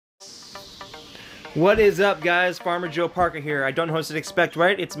What is up, guys? Farmer Joe Parker here. I don't know what to expect,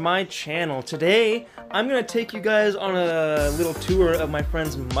 right? It's my channel. Today, I'm gonna take you guys on a little tour of my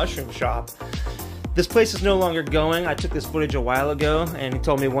friend's mushroom shop. This place is no longer going. I took this footage a while ago, and he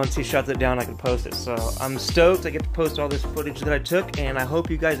told me once he shuts it down, I can post it. So I'm stoked I get to post all this footage that I took, and I hope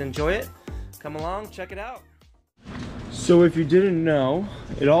you guys enjoy it. Come along, check it out. So if you didn't know,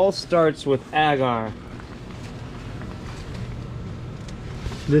 it all starts with agar.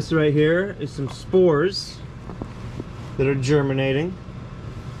 This right here is some spores that are germinating.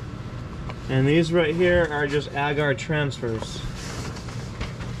 And these right here are just agar transfers.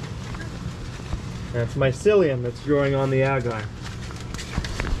 That's mycelium that's growing on the agar.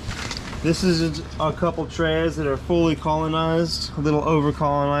 This is a couple trays that are fully colonized, a little over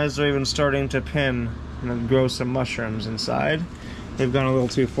colonized. They're even starting to pin and grow some mushrooms inside. They've gone a little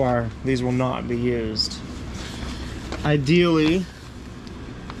too far. These will not be used. Ideally,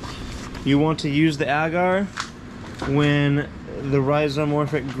 you want to use the agar when the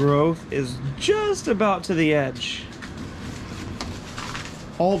rhizomorphic growth is just about to the edge.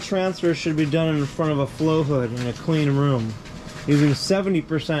 All transfers should be done in front of a flow hood in a clean room using 70%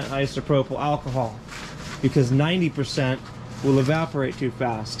 isopropyl alcohol, because 90% will evaporate too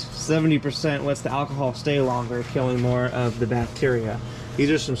fast. 70% lets the alcohol stay longer, killing more of the bacteria. These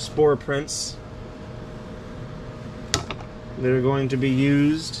are some spore prints that are going to be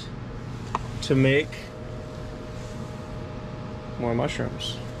used to make more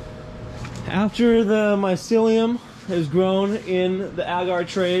mushrooms. After the mycelium is grown in the agar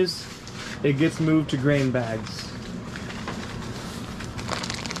trays, it gets moved to grain bags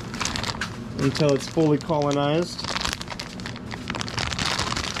until it's fully colonized,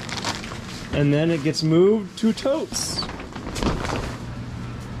 and then it gets moved to totes.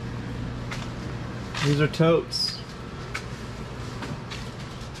 These are totes.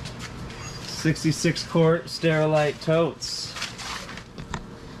 66 quart Sterilite totes.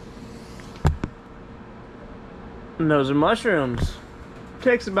 And those are mushrooms.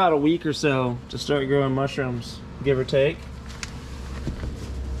 Takes about a week or so to start growing mushrooms, give or take.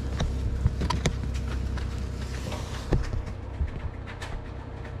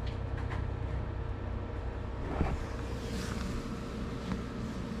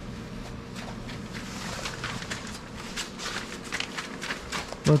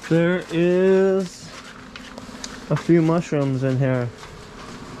 But there is a few mushrooms in here.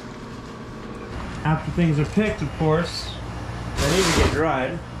 After things are picked, of course, they need to get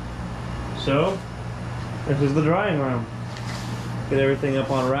dried. So, this is the drying room. Get everything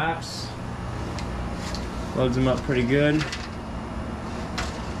up on racks. Loads them up pretty good.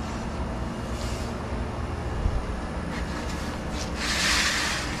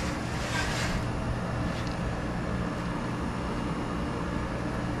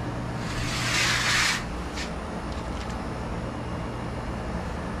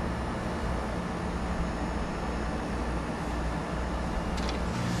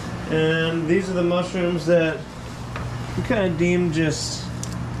 And these are the mushrooms that we kind of deem just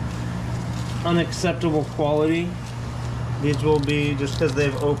unacceptable quality. These will be, just because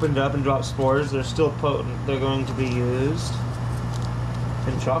they've opened up and dropped spores, they're still potent. They're going to be used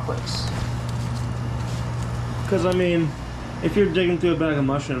in chocolates. Because, I mean, if you're digging through a bag of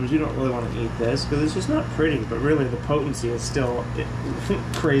mushrooms, you don't really want to eat this, because it's just not pretty, but really the potency is still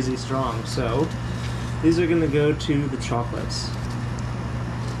crazy strong. So, these are going to go to the chocolates.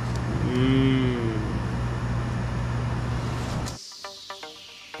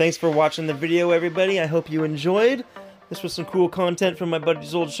 Thanks for watching the video, everybody. I hope you enjoyed. This was some cool content from my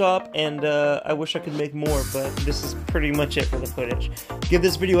buddy's old shop, and I wish I could make more, but this is pretty much it for the footage. Give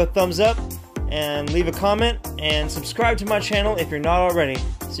this video a thumbs up, and leave a comment, and subscribe to my channel if you're not already.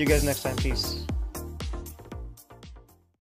 See you guys next time. Peace.